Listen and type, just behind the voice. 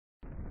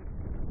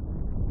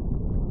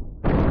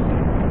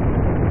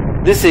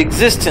This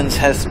existence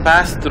has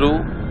passed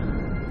through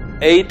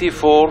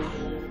 84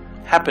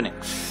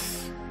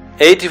 happenings.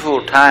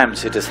 84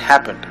 times it has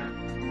happened.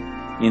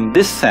 In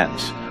this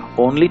sense,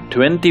 only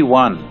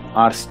 21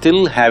 are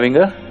still having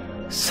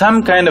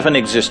some kind of an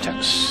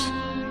existence.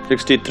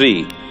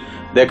 63,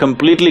 they're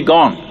completely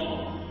gone.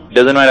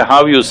 Doesn't matter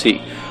how you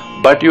see,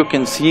 but you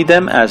can see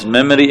them as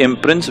memory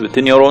imprints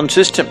within your own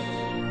system.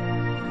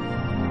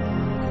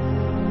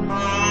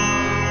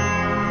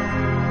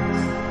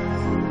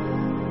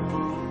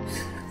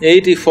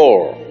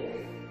 "84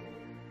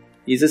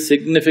 is a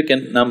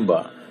significant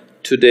number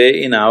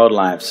today in our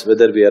lives,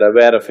 whether we are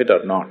aware of it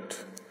or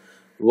not.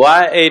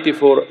 Why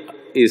 84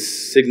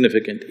 is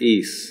significant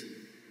is,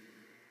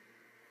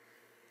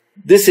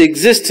 this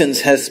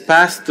existence has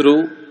passed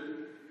through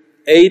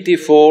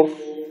 84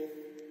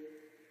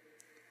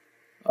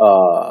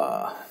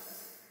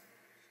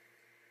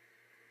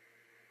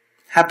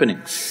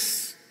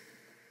 happenings.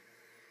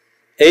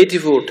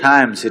 84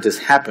 times it has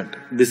happened.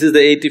 This is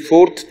the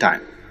 84th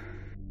time.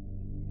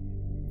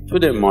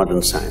 Today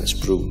modern science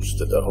proves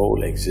that the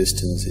whole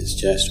existence is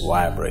just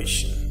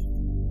vibration.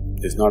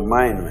 It's not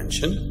my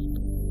invention,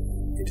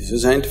 it is a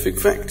scientific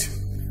fact.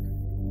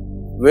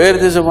 Where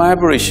there's a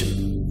vibration,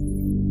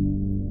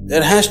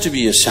 there has to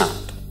be a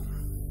sound.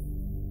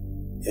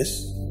 Yes?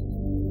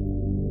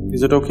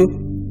 Is it okay?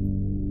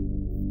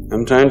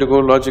 I'm trying to go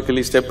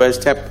logically step by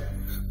step.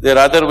 There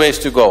are other ways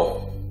to go.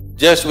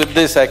 Just with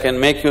this I can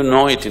make you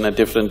know it in a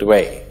different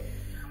way.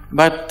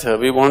 But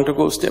we want to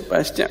go step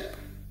by step.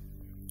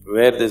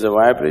 Where there's a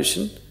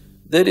vibration,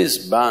 there is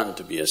bound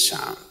to be a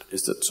sound,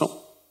 is that so?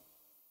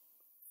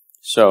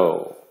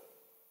 So,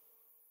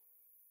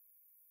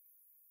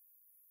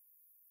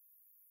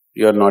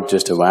 you're not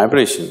just a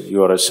vibration,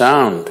 you are a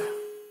sound,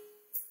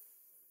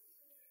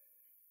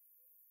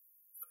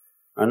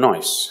 a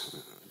noise,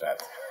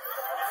 rather.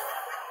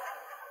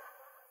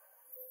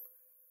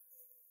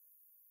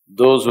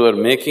 Those who are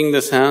making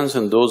the sounds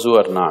and those who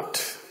are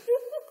not,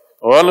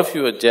 all of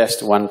you are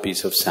just one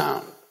piece of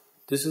sound.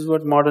 This is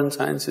what modern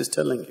science is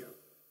telling you.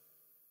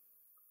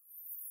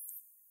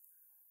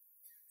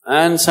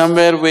 And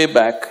somewhere way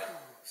back,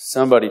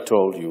 somebody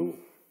told you,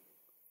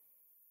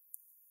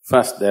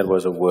 first there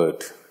was a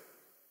word,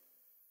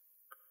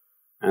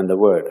 and the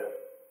word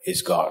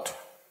is God.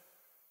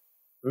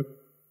 You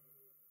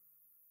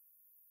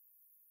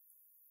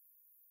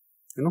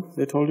know,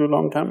 they told you a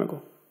long time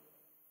ago.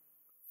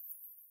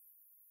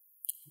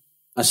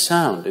 A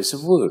sound is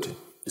a word,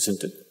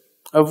 isn't it?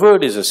 A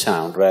word is a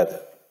sound, rather.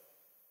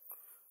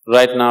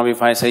 Right now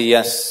if I say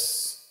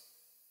yes,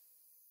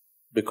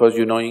 because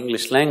you know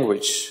English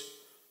language,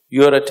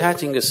 you are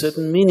attaching a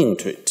certain meaning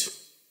to it.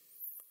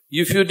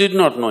 If you did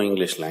not know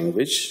English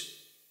language,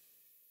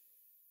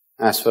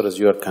 as far as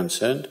you are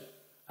concerned,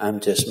 I'm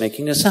just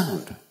making a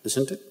sound,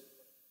 isn't it?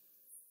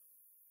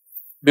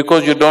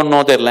 Because you don't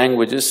know their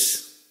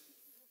languages,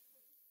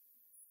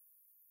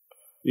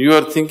 you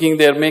are thinking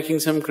they're making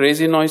some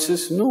crazy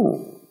noises?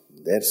 No,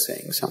 they're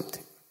saying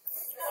something.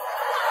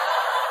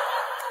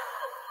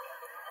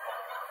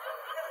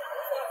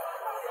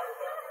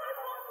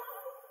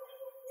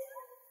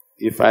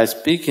 If I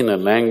speak in a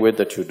language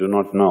that you do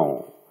not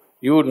know,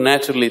 you would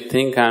naturally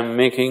think I'm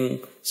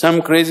making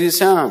some crazy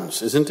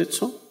sounds, isn't it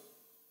so?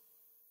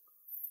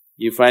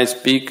 If I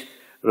speak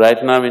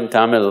right now in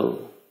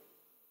Tamil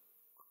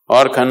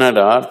or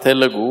Kannada or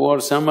Telugu or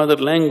some other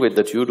language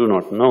that you do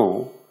not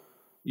know,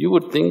 you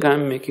would think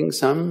I'm making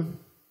some…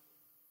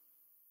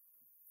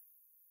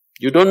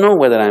 You don't know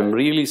whether I'm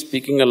really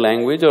speaking a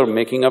language or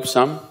making up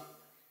some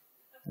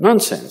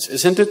nonsense,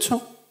 isn't it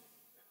so?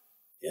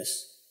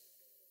 Yes.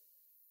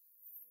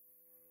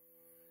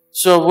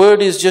 So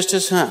word is just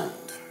a sound.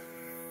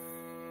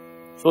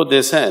 So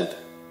they said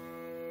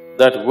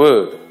that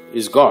word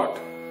is God.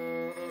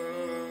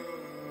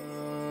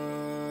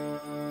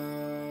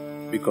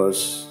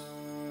 Because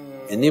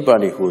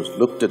anybody who's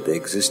looked at the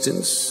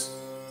existence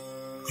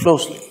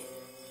closely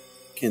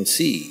can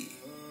see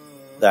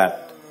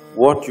that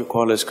what you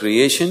call as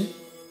creation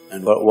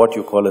and what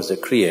you call as the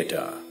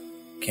creator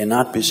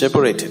cannot be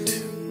separated.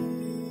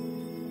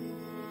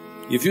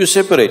 If you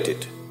separate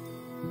it,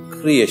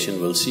 creation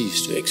will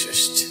cease to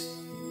exist.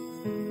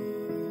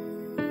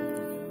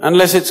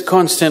 Unless it's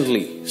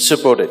constantly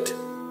supported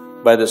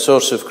by the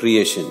source of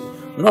creation,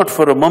 not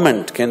for a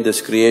moment can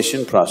this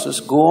creation process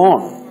go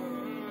on.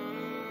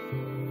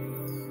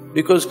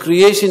 Because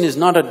creation is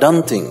not a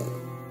done thing,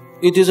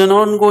 it is an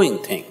ongoing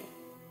thing.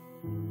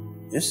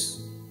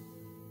 Yes?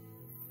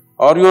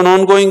 Are you an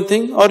ongoing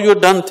thing or you're a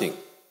done thing?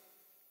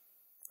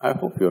 I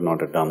hope you're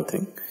not a done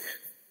thing.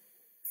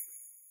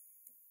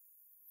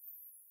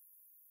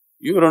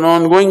 You're an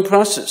ongoing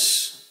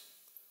process.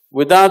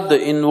 Without the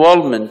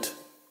involvement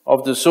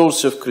of the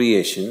source of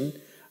creation,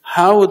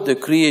 how would the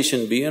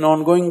creation be an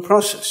ongoing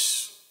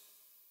process?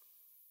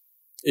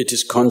 It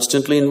is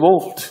constantly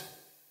involved.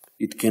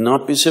 It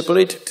cannot be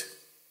separated.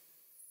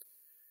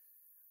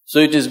 So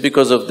it is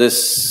because of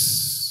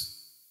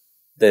this,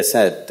 they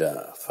said,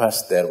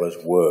 first there was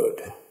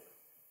word.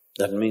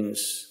 That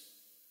means,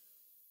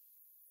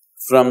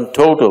 from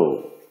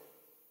total,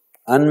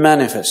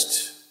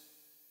 unmanifest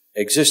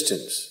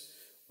existence,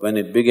 when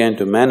it began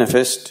to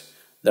manifest,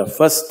 the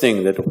first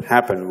thing that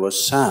happened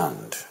was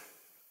sound.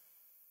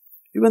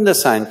 Even the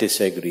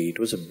scientists agree, it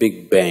was a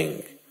big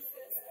bang.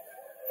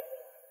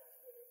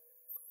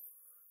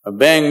 A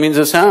bang means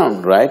a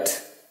sound, right?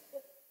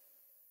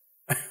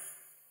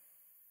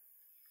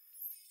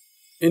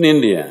 In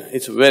India,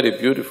 it's very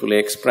beautifully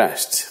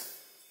expressed.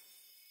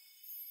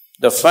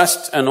 The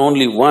first and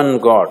only one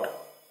god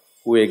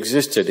who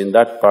existed in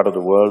that part of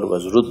the world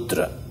was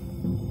Rudra.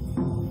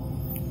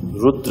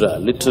 Rudra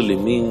literally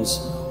means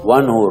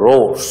one who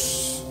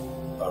roars,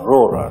 a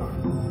roarer.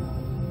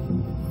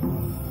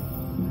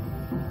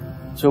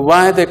 So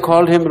why they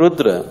called him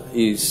Rudra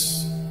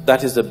is,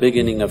 that is the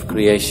beginning of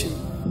creation,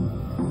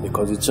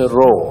 because it's a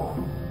roar.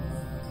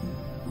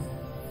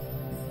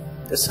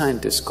 The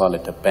scientists call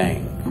it a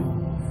bang.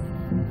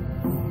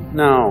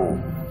 Now,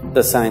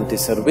 the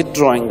scientists are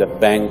withdrawing that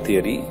bang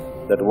theory,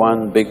 that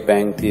one big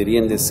bang theory,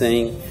 and they're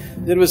saying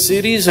there were a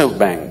series of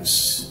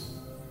bangs.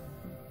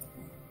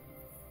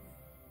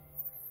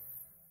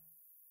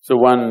 So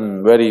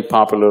one very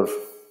popular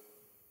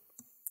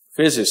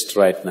physicist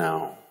right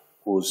now,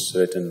 who's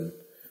written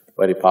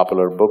very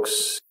popular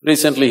books,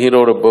 recently he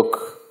wrote a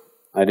book,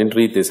 I didn't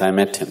read this, I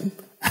met him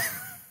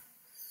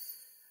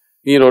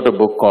he wrote a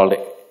book called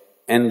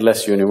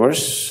Endless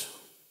Universe.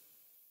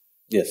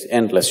 Yes,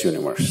 Endless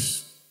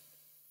Universe.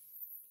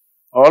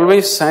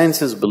 Always science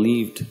has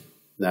believed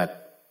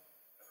that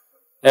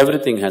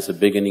everything has a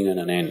beginning and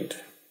an end.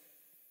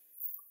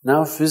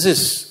 Now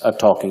physicists are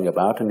talking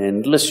about an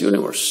endless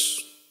universe.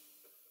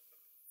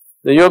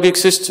 The yogic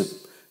system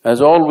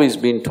has always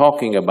been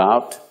talking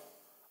about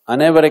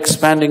an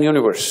ever-expanding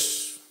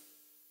universe.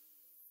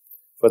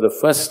 For the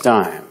first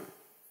time,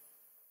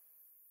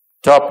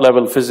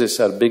 top-level physicists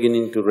are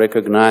beginning to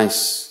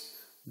recognize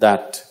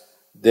that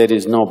there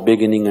is no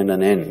beginning and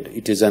an end,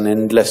 it is an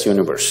endless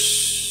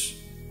universe.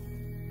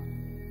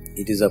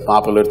 It is a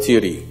popular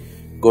theory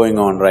going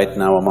on right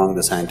now among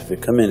the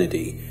scientific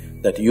community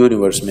that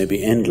universe may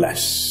be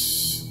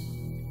endless.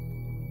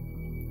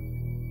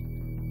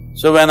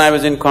 So when I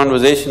was in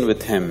conversation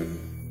with him,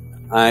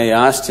 I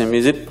asked him,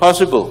 is it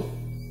possible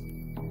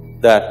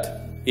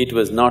that it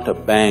was not a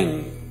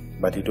bang,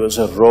 but it was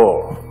a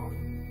roar,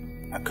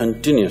 a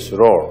continuous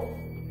roar?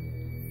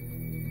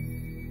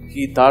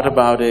 He thought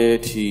about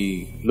it,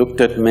 he looked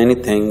at many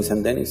things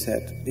and then he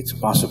said, it's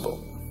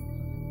possible.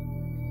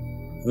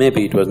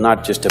 Maybe it was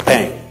not just a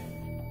bang,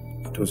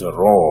 it was a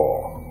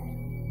roar.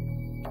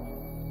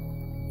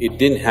 It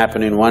didn't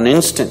happen in one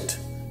instant,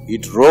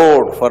 it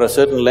roared for a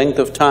certain length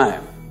of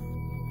time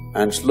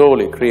and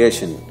slowly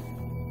creation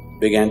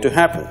began to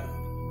happen.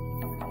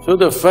 So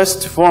the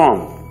first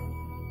form,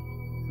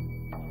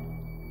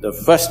 the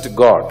first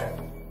god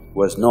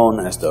was known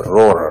as the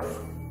roarer.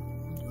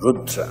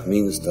 Rudra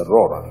means the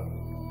roarer.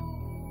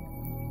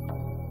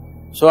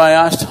 So I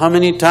asked, how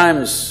many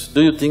times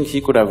do you think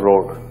he could have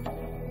roared?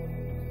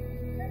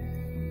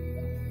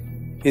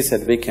 He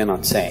said, we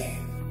cannot say.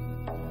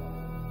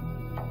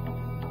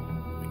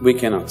 We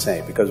cannot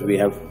say because we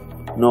have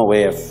no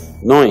way of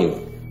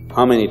knowing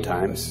how many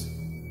times,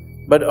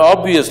 but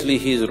obviously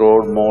he's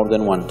roared more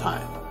than one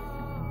time.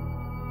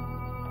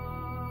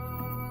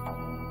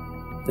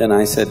 Then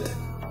I said,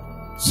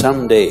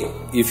 someday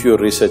if your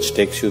research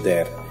takes you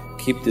there,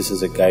 keep this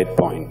as a guide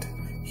point.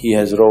 He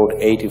has roared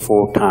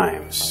 84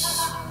 times.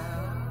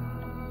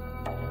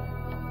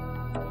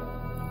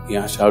 He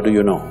asked, how do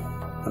you know?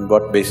 On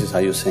what basis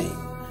are you saying?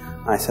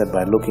 I said,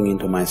 by looking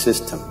into my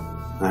system,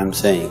 I'm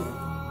saying,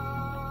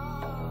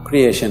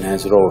 creation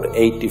has roared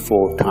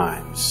 84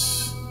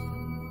 times.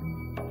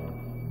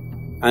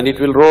 And it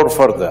will roar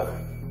further,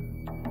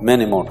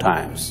 many more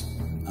times.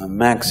 A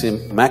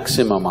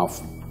maximum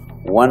of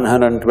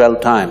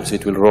 112 times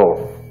it will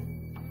roar.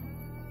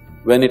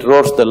 When it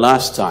roars the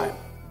last time,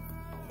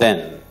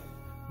 then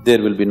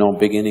there will be no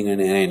beginning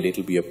and end,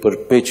 it'll be a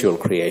perpetual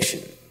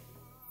creation.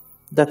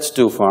 That's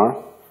too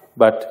far,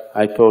 but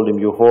I told him,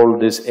 you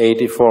hold this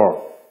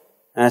 84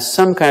 as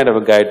some kind of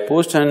a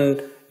guidepost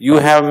and you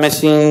have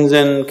machines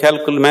and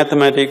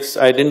mathematics.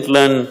 I didn't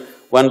learn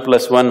 1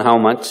 plus 1 how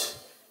much.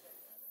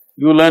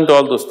 You learned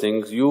all those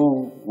things,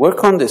 you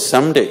work on this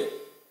someday.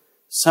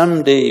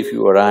 Someday if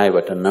you arrive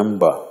at a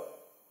number,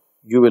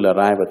 you will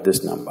arrive at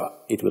this number,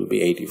 it will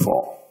be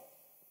 84.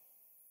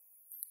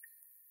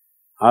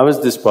 How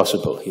is this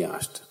possible, he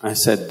asked. I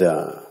said,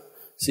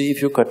 see,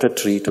 if you cut a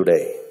tree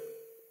today,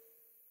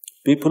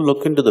 people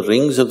look into the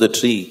rings of the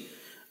tree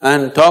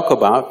and talk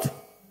about,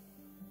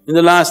 in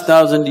the last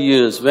 1,000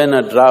 years, when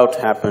a drought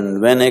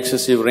happened, when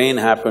excessive rain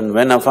happened,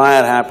 when a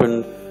fire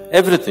happened,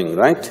 everything,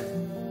 right?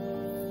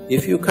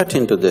 If you cut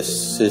into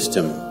this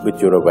system with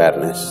your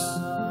awareness,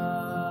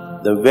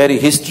 the very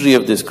history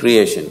of this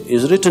creation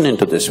is written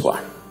into this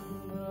one.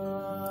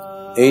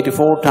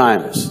 84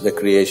 times the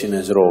creation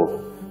has rolled.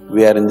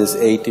 We are in this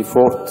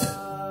 84th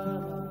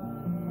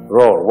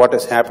roar. What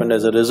has happened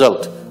as a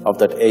result of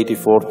that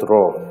 84th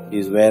roar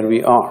is where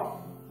we are.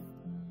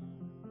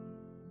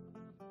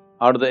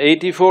 Out of the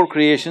 84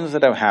 creations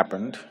that have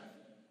happened,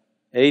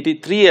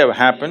 83 have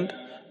happened,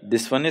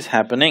 this one is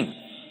happening.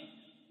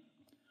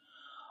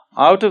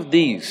 Out of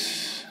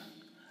these,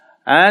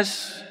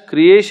 as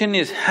creation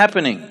is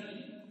happening,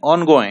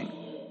 ongoing,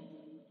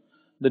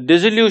 the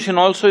dissolution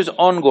also is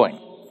ongoing.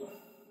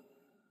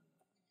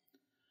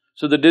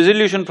 So the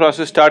dissolution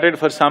process started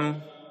for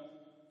some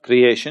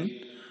creation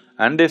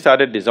and they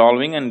started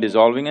dissolving and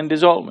dissolving and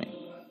dissolving.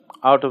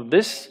 Out of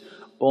this,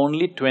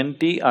 only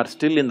 20 are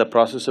still in the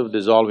process of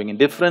dissolving, in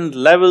different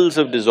levels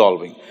of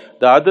dissolving.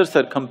 The others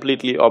are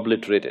completely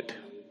obliterated.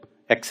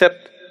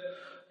 Except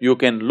you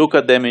can look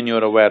at them in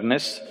your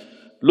awareness,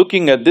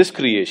 looking at this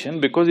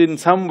creation, because in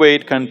some way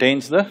it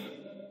contains the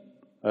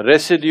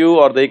residue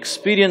or the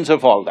experience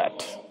of all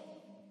that.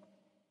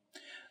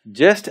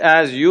 Just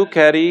as you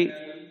carry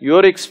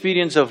your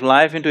experience of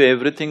life into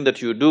everything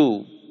that you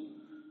do,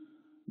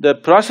 the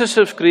process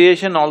of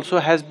creation also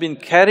has been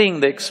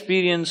carrying the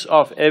experience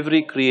of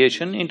every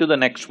creation into the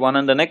next one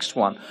and the next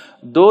one,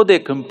 though they're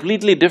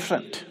completely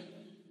different.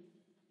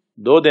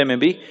 Though they may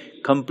be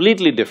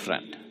completely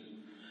different.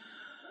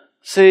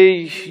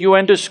 Say, you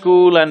went to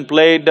school and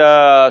played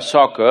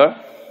soccer,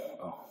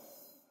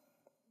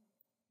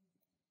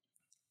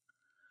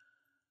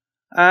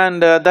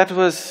 and that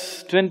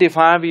was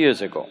 25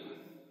 years ago.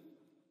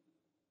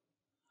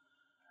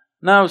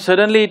 Now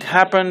suddenly it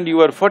happened, you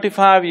were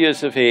 45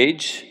 years of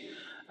age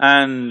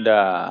and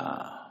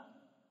a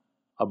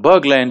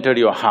burglar entered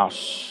your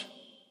house.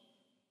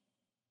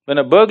 When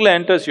a burglar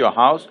enters your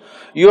house,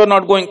 you are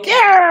not going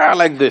 "Kya!"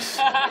 like this.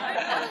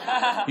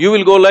 You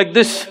will go like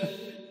this.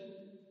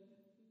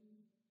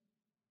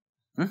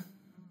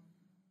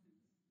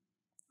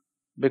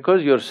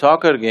 Because your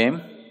soccer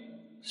game,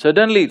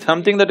 suddenly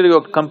something that you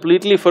have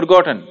completely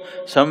forgotten,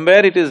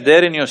 somewhere it is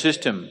there in your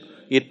system,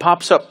 it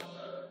pops up.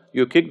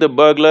 You kick the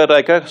burglar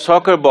like a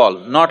soccer ball,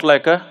 not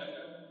like a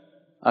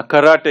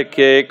karate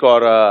cake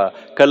or a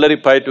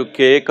kalaripaitu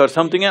cake or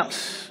something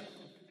else.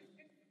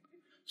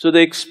 So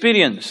the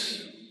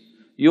experience,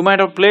 you might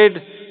have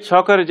played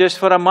soccer just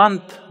for a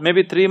month,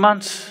 maybe 3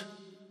 months.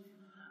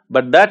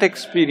 But that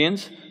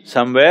experience,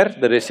 somewhere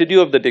the residue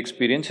of that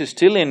experience is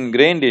still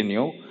ingrained in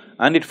you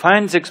and it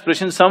finds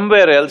expression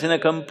somewhere else in a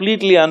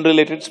completely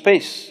unrelated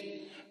space.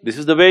 This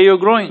is the way you're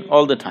growing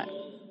all the time.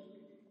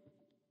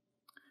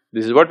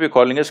 This is what we're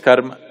calling as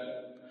karma.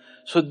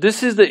 So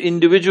this is the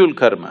individual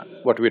karma,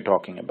 what we're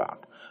talking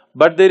about.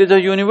 But there is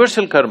a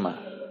universal karma,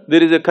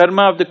 there is a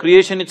karma of the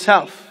creation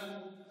itself.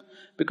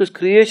 Because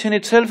creation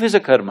itself is a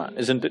karma,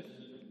 isn't it?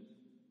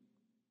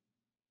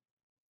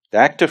 The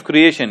act of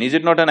creation, is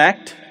it not an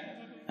act?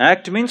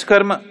 Act means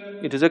karma,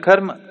 it is a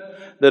karma.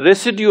 The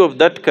residue of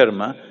that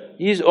karma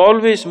is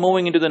always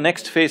moving into the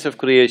next phase of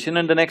creation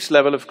and the next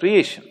level of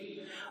creation.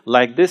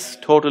 Like this,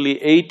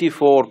 totally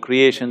 84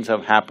 creations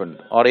have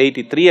happened, or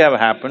 83 have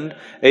happened,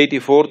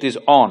 84th is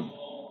on.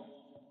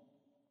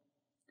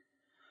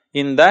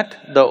 In that,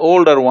 the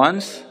older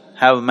ones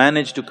have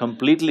managed to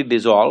completely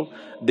dissolve,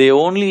 they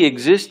only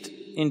exist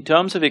in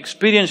terms of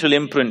experiential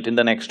imprint in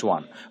the next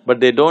one, but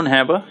they don't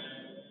have a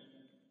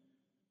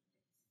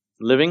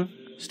living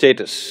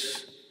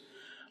status.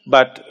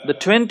 But the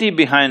 20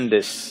 behind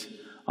this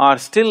are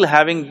still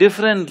having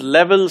different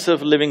levels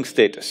of living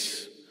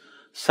status.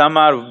 Some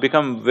are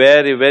become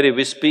very, very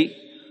wispy,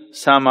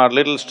 some are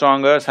little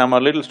stronger, some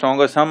are little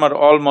stronger, some are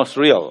almost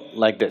real,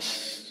 like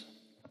this.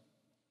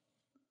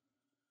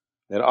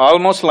 They're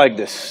almost like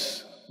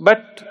this,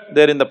 but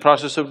they're in the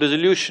process of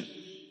dissolution.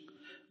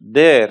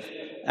 Their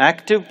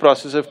active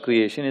process of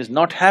creation is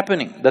not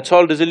happening, that's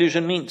all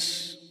dissolution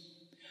means.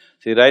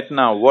 See, right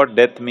now what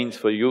death means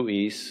for you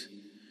is,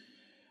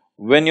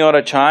 when you're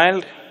a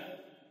child,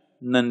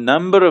 the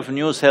number of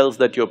new cells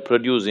that you're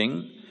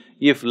producing,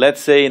 if let's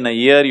say in a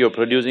year you're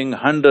producing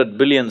 100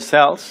 billion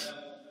cells,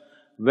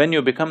 when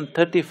you become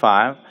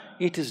 35,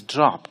 it is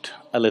dropped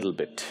a little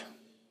bit.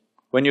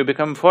 When you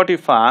become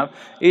 45,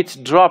 it's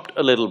dropped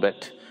a little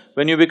bit.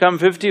 When you become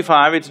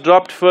 55, it's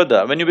dropped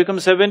further. When you become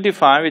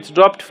 75, it's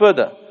dropped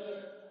further.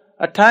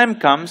 A time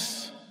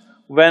comes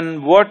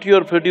when what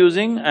you're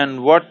producing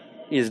and what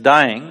is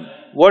dying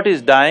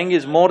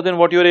is more than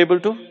what you're able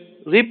to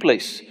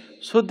replace.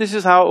 So this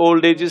is how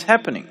old age is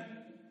happening.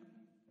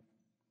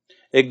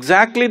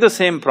 Exactly the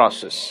same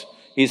process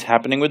is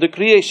happening with the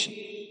creation.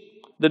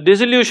 The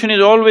dissolution is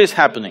always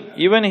happening.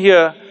 Even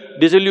here,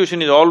 dissolution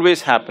is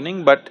always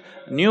happening, but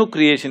new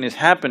creation is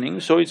happening,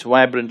 so it's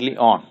vibrantly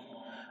on.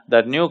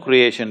 That new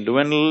creation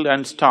dwindled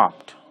and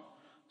stopped.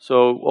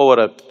 So over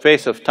a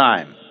phase of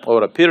time,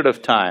 over a period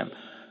of time,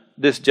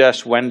 this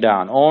just went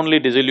down. Only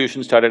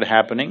dissolution started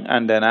happening,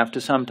 and then after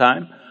some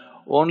time,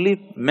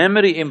 only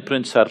memory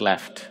imprints are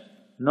left.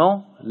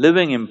 No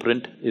living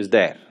imprint is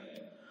there.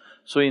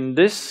 So in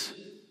this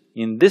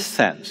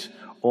sense,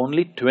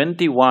 only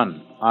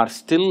 21 are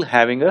still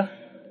having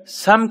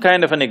some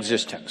kind of an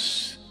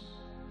existence.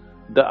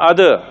 The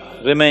other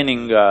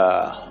remaining,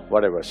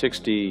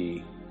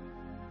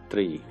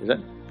 63, is it?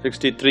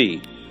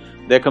 63,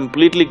 they're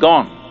completely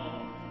gone.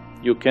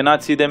 You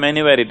cannot see them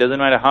anywhere, it doesn't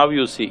matter how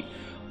you see.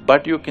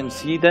 but you can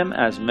see them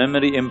as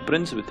memory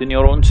imprints within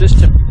your own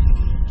system,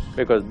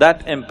 because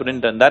that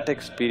imprint and that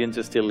experience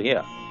is still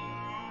here.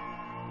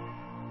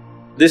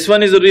 This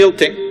one is the real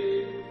thing.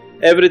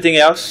 Everything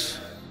else,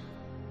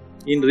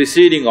 in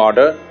receding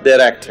order,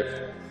 they're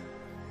active.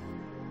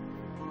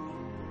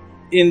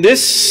 In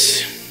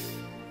this,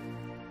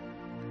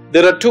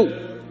 there are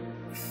two.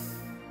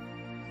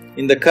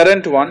 In the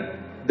current one,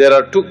 there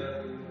are two.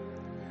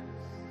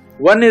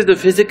 One is the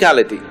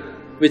physicality,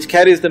 which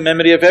carries the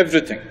memory of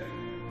everything.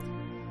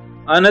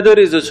 Another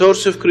is the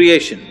source of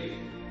creation,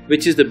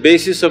 which is the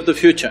basis of the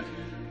future.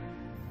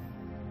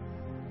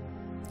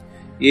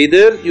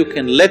 Either you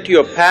can let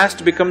your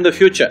past become the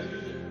future.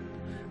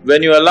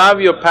 When you allow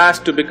your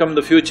past to become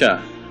the future,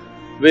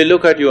 we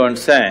look at you and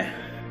say,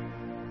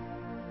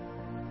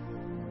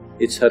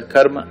 it's her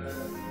karma.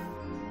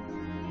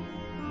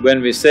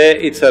 When we say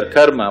it's her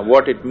karma,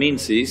 what it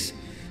means is,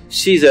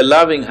 she's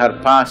allowing her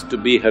past to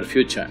be her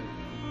future.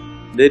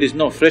 There is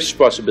no fresh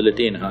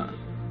possibility in her.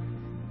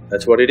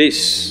 That's what it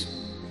is.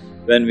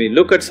 When we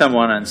look at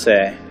someone and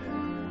say,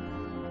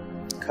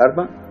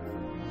 karma,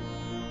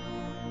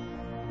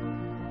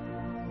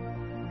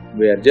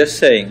 we are just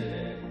saying,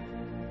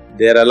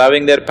 they are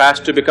allowing their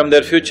past to become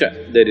their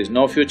future. There is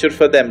no future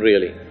for them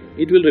really.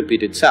 It will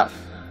repeat itself.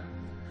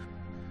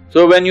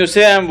 So when you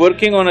say, I'm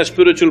working on a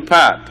spiritual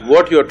path,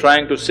 what you're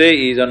trying to say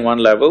is, on one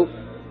level,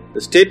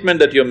 the statement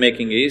that you're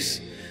making is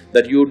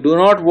that you do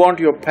not want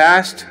your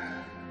past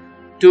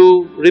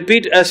to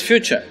repeat as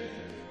future.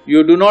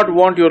 You do not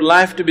want your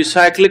life to be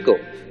cyclical.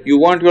 You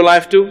want your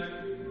life to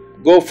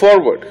go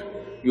forward.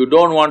 You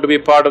don't want to be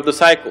part of the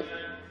cycle.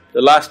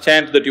 The last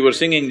chant that you were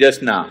singing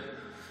just now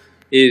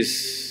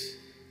is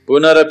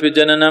Punarapi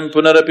Jananam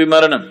Punarapi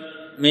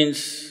Maranam,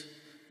 means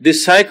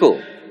this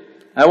cycle,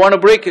 I want to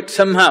break it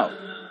somehow.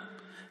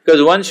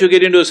 Because once you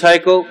get into a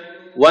cycle,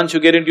 once you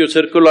get into a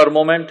circular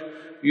moment,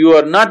 you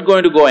are not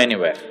going to go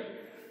anywhere.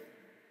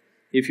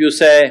 If you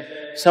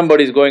say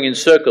somebody is going in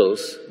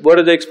circles, what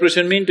does the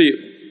expression mean to you?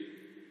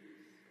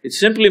 It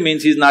simply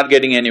means he's not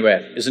getting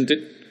anywhere, isn't it?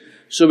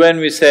 So when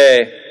we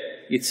say,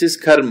 it's his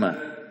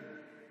karma,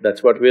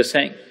 that's what we're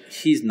saying.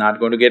 He's not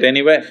going to get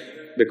anywhere,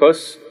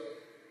 because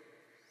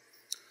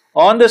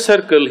on the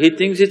circle, he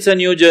thinks it's a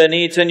new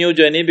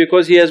journey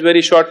because he has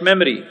very short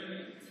memory.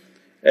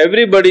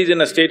 Everybody is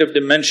in a state of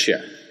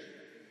dementia.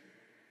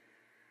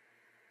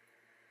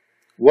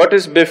 What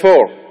is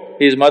before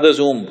his mother's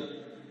womb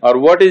or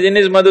what is in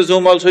his mother's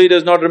womb also he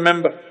does not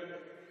remember.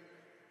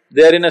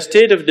 They are in a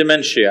state of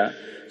dementia,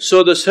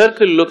 so the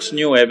circle looks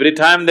new. Every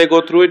time they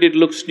go through it, it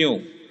looks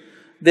new.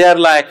 They are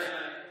like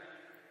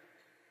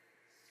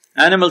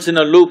animals in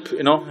a loop,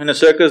 in a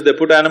circus they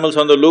put animals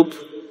on the loop.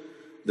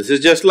 This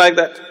is just like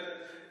that.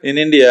 In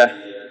India,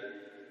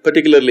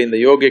 particularly in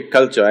the yogic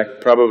culture,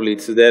 probably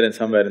it's there in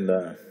somewhere in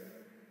the…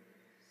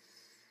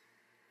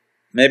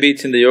 maybe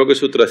it's in the Yoga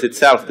Sutras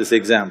itself, this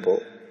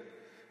example.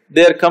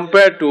 They are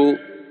compared to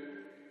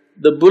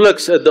the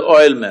bullocks at the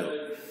oil mill.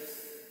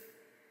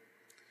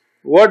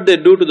 What they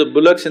do to the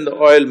bullocks in the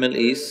oil mill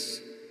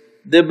is,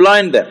 they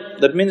blind them,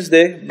 that means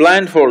they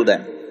blindfold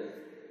them.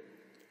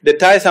 They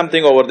tie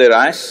something over their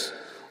eyes,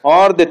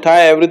 or they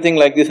tie everything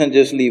like this and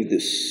just leave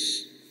this.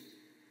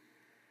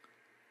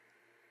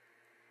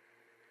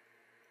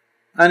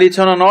 And it's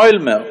on an oil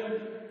mill.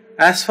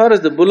 As far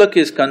as the bullock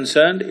is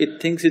concerned,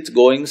 it thinks it's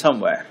going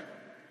somewhere.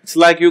 It's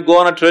like you go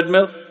on a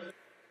treadmill,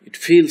 it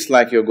feels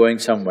like you're going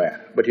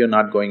somewhere, but you're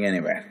not going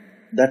anywhere.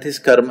 That is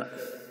karma.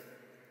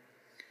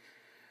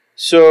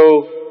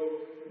 So,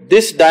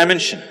 this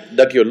dimension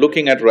that you're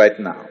looking at right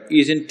now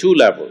is in two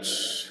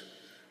levels.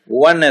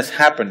 One has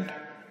happened,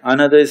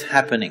 another is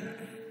happening.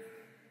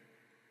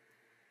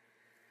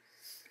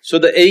 So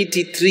the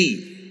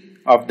 83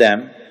 of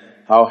them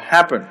have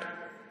happened.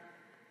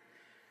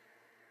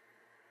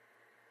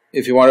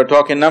 If you want to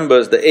talk in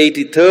numbers, the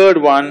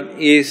 83rd one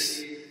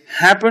is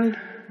happened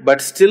but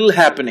still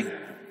happening.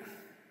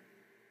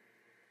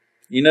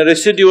 In a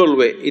residual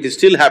way, it is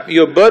still happening.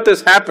 Your birth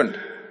has happened.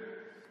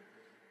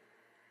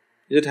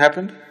 Is it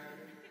happened?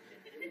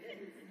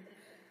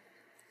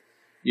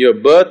 Your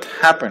birth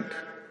happened,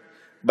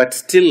 but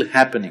still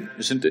happening,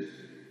 isn't it?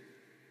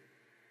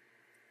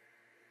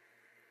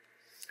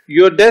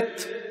 Your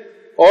death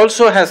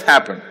also has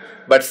happened,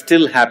 but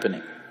still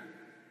happening.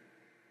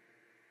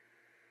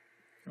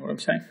 Know what I'm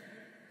saying?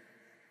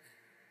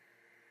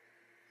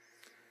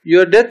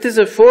 Your death is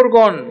a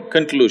foregone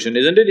conclusion,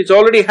 isn't it? It's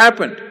already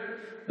happened.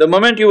 The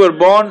moment you were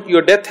born,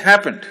 your death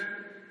happened.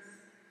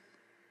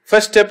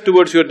 First step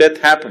towards your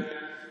death happened,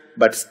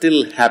 but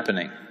still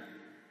happening.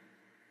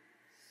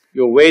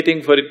 You're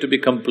waiting for it to be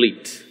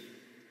complete,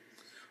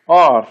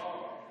 or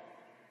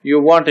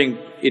you're wanting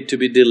it to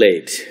be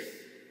delayed.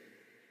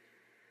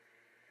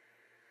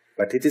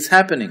 But it is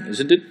happening,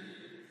 isn't it?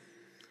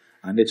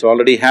 And it's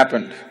already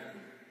happened.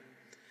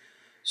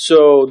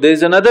 So,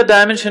 there's another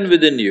dimension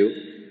within you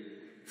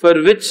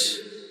for which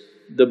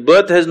the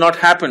birth has not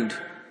happened,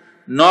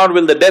 nor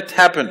will the death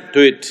happen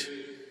to it.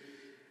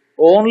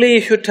 Only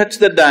if you touch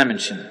that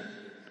dimension,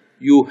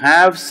 you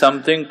have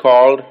something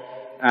called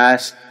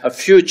as a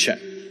future.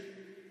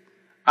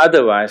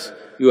 Otherwise,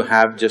 you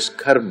have just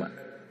karma.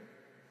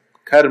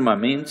 Karma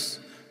means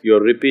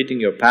you're repeating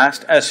your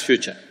past as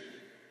future.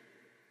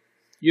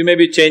 You may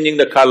be changing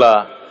the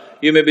color,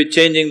 you may be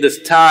changing the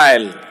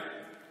style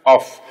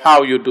of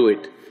how you do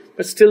it,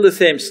 but still the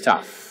same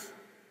stuff,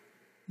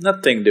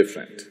 nothing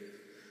different.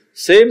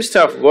 Same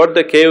stuff, what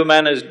the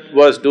caveman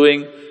was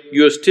doing,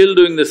 you're still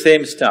doing the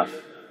same stuff.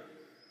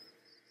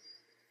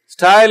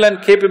 Style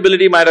and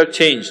capability might have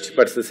changed,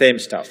 but it's the same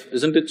stuff,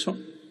 isn't it so?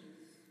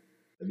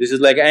 This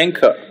is like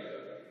anchor.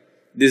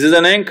 This is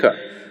an anchor.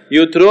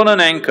 You've thrown an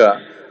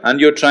anchor and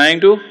you're trying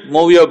to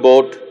move your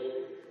boat.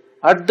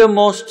 At the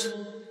most,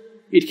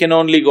 it can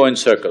only go in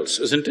circles,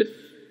 isn't it?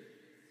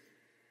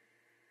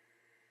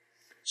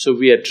 So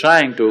we are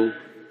trying to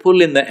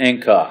pull in the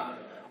anchor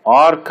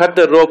or cut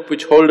the rope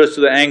which holds us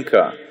to the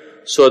anchor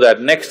so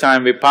that next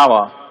time we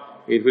power,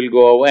 it will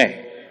go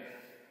away.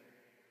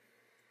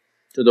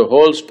 So the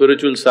whole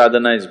spiritual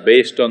sadhana is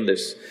based on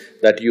this,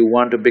 that you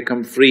want to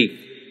become free.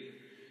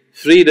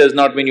 Free does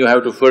not mean you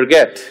have to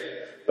forget,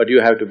 but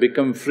you have to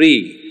become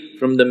free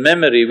from the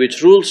memory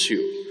which rules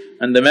you.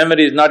 And the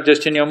memory is not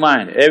just in your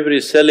mind, every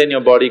cell in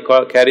your body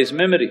carries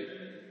memory.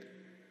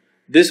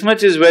 This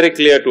much is very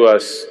clear to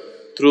us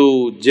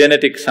through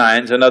genetic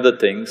science and other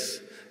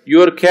things.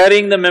 You are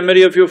carrying the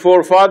memory of your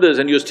forefathers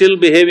and you're still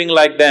behaving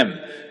like them.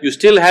 You're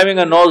still having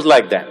a nose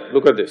like them,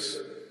 look at this.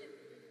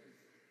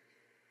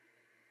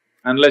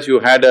 Unless you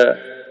had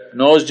a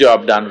nose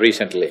job done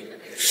recently.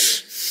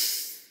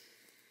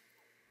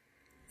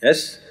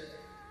 Yes?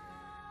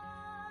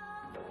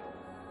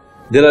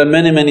 There are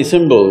many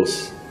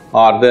symbols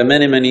or there are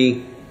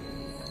many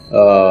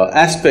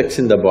aspects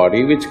in the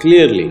body which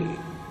clearly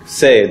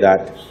say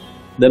that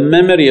the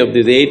memory of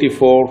these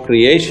 84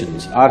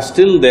 creations are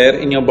still there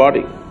in your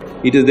body.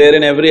 It is there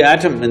in every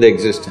atom in the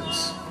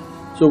existence.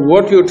 So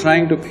what you're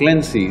trying to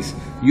cleanse is,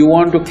 you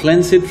want to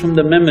cleanse it from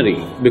the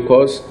memory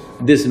because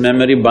this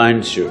memory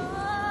binds you.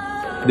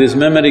 This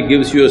memory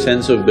gives you a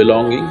sense of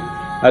belonging.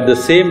 At the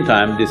same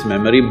time, this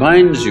memory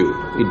binds you,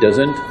 it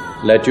doesn't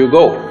let you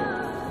go.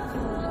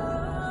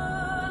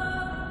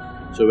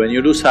 So when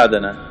you do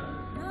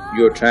sadhana,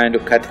 you're trying to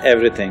cut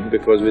everything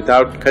because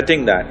without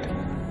cutting that,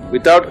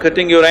 without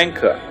cutting your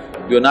anchor,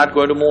 you're not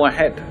going to move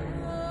ahead.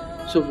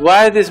 So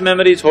why this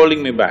memory is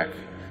holding me back?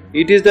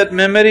 It is that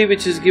memory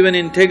which has given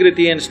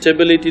integrity and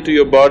stability to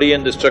your body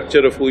and the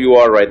structure of who you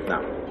are right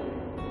now.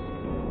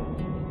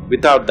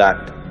 Without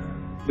that,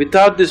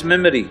 without this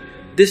memory,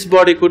 this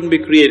body couldn't be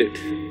created.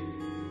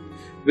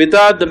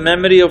 Without the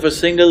memory of a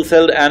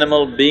single-celled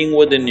animal being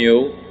within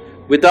you,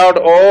 without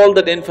all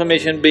that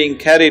information being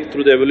carried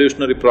through the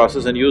evolutionary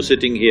process and you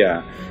sitting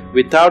here,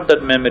 without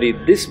that memory,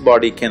 this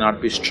body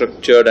cannot be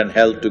structured and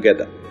held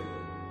together.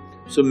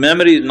 So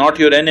memory is not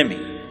your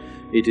enemy,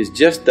 it is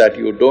just that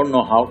you don't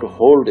know how to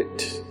hold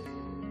it.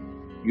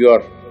 You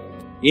are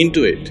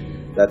into it,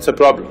 that's a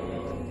problem.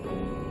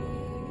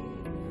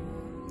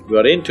 You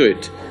are into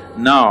it,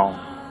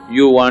 now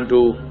you want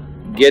to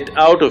get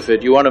out of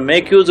it, you want to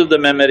make use of the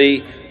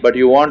memory, but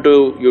you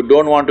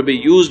don't want to be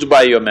used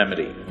by your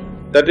memory.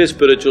 That is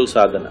spiritual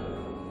sadhana.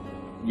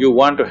 You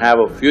want to have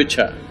a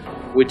future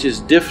which is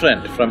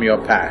different from your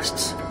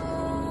pasts.